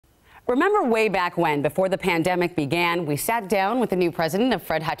Remember way back when, before the pandemic began, we sat down with the new president of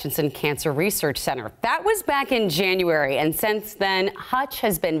Fred Hutchinson Cancer Research Center. That was back in January, and since then, Hutch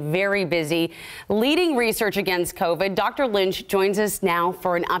has been very busy leading research against COVID. Dr. Lynch joins us now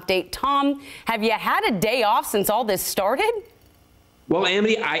for an update. Tom, have you had a day off since all this started? Well,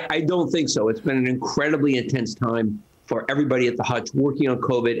 Amity, I don't think so. It's been an incredibly intense time for everybody at the Hutch working on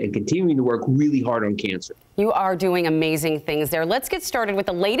COVID and continuing to work really hard on cancer. You are doing amazing things there. Let's get started with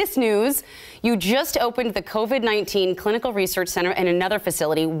the latest news. You just opened the COVID-19 Clinical Research Center in another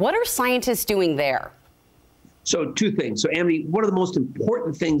facility. What are scientists doing there? So two things. So, Amity, one of the most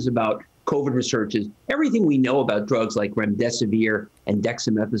important things about COVID research is everything we know about drugs like remdesivir and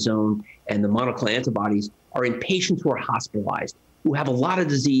dexamethasone and the monoclonal antibodies are in patients who are hospitalized, who have a lot of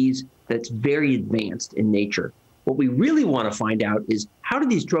disease that's very advanced in nature. What we really want to find out is, how do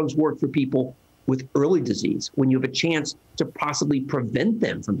these drugs work for people with early disease when you have a chance to possibly prevent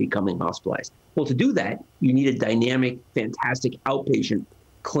them from becoming hospitalized? Well, to do that, you need a dynamic, fantastic outpatient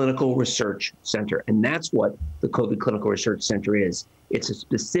clinical research center. And that's what the COVID Clinical Research Center is. It's a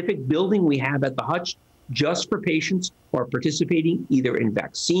specific building we have at the Hutch just for patients who are participating either in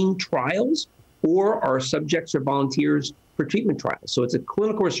vaccine trials or are subjects or volunteers for treatment trials. So it's a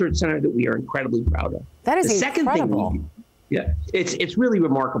clinical research center that we are incredibly proud of. That is the incredible. Second thing, it's really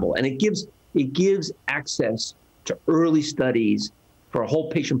remarkable, and it gives access to early studies for a whole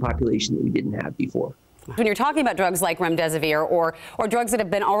patient population that we didn't have before. When you're talking about drugs like remdesivir or drugs that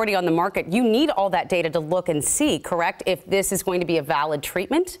have been already on the market, you need all that data to look and see, correct, if this is going to be a valid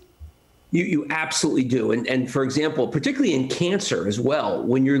treatment? You absolutely do. And for example, particularly in cancer as well,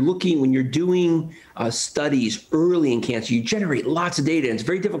 when you're doing studies early in cancer, you generate lots of data, and it's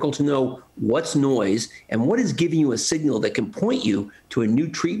very difficult to know what's noise and what is giving you a signal that can point you to a new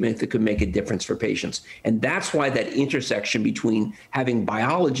treatment that could make a difference for patients. And that's why that intersection between having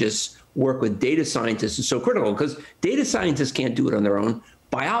biologists work with data scientists is so critical, because data scientists can't do it on their own.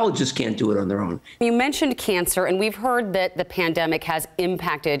 Biologists can't do it on their own. You mentioned cancer, and we've heard that the pandemic has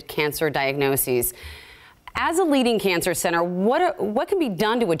impacted cancer diagnoses. As a leading cancer center, what can be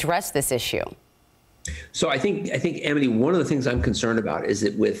done to address this issue? So I think, Amity, one of the things I'm concerned about is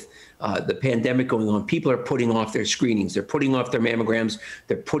that with the pandemic going on, people are putting off their screenings. They're putting off their mammograms.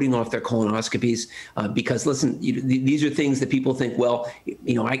 They're putting off their colonoscopies because, listen, these are things that people think, well,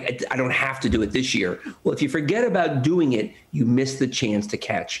 I don't have to do it this year. Well, if you forget about doing it, you miss the chance to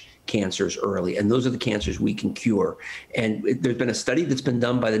catch cancers early. And those are the cancers we can cure. And there's been a study that's been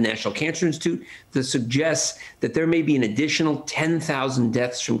done by the National Cancer Institute that suggests that there may be an additional 10,000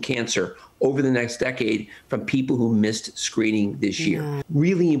 deaths from cancer over the next decade from people who missed screening this year.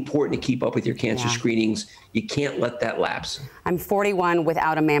 Really important to keep up with your cancer screenings. You can't let that lapse. I'm 41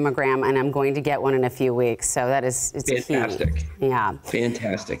 without a mammogram, and I'm going to get one in a few weeks. So it's fantastic. Key. Yeah.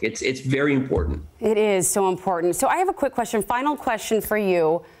 Fantastic. It's very important. It is so important. So I have a quick question, final question for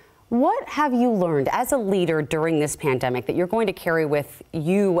you. What have you learned as a leader during this pandemic that you're going to carry with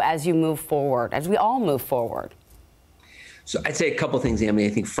you as you move forward, as we all move forward? So I'd say a couple of things, Amity. I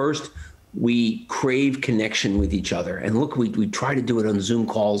think first, we crave connection with each other. And look, we try to do it on Zoom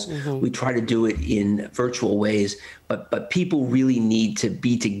calls. We try to do it in virtual ways. But people really need to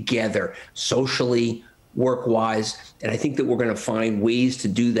be together socially, work-wise. And I think that we're going to find ways to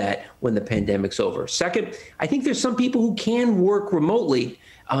do that when the pandemic's over. Second, I think there's some people who can work remotely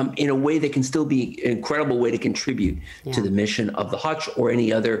in a way that can still be an incredible way to contribute to the mission of the Hutch or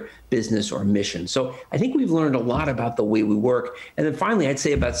any other business or mission. So I think we've learned a lot about the way we work. And then finally, I'd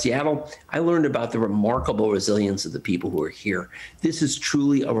say about Seattle, I learned about the remarkable resilience of the people who are here. This is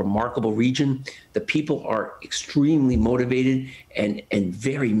truly a remarkable region. The people are extremely motivated and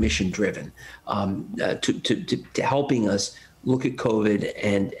very mission driven to helping us look at COVID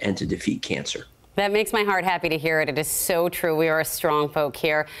and to defeat cancer. That makes my heart happy to hear it. It is so true. We are a strong folk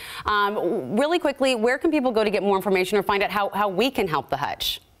here. Really quickly, where can people go to get more information or find out how we can help the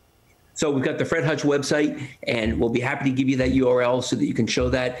Hutch? So we've got the Fred Hutch website, and we'll be happy to give you that URL so that you can show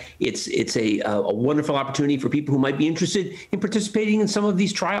that. It's a wonderful opportunity for people who might be interested in participating in some of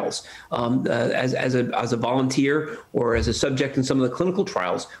these trials as a volunteer or as a subject in some of the clinical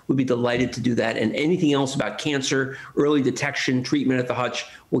trials. We'd be delighted to do that. And anything else about cancer, early detection, treatment at the Hutch,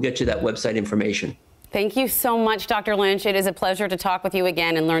 we'll get you that website information. Thank you so much, Dr. Lynch. It is a pleasure to talk with you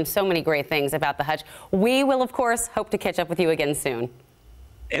again and learn so many great things about the Hutch. We will, of course, hope to catch up with you again soon.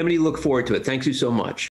 Amity, look forward to it. Thank you so much.